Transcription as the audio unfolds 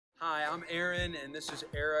Hi, I'm Aaron, and this is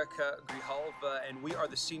Erica Grijalva, and we are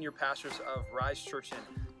the senior pastors of Rise Church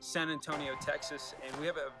in San Antonio, Texas, and we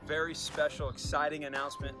have a very special, exciting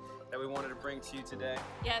announcement that we wanted to bring to you today.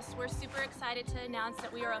 Yes, we're super excited to announce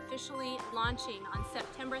that we are officially launching on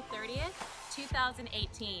September 30th,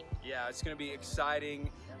 2018. Yeah, it's going to be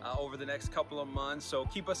exciting over the next couple of months, so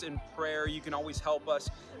keep us in prayer. You can always help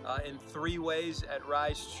us in 3 ways at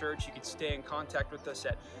Rise Church. You can stay in contact with us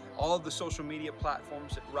at all of the social media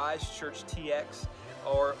platforms at Rise Church TX,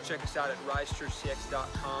 or check us out at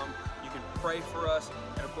risechurchtx.com. You can pray for us,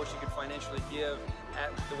 and of course you can financially give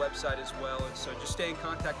at the website as well. And so just stay in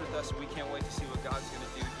contact with us, and we can't wait to see what God's going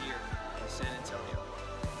to do here in San Antonio.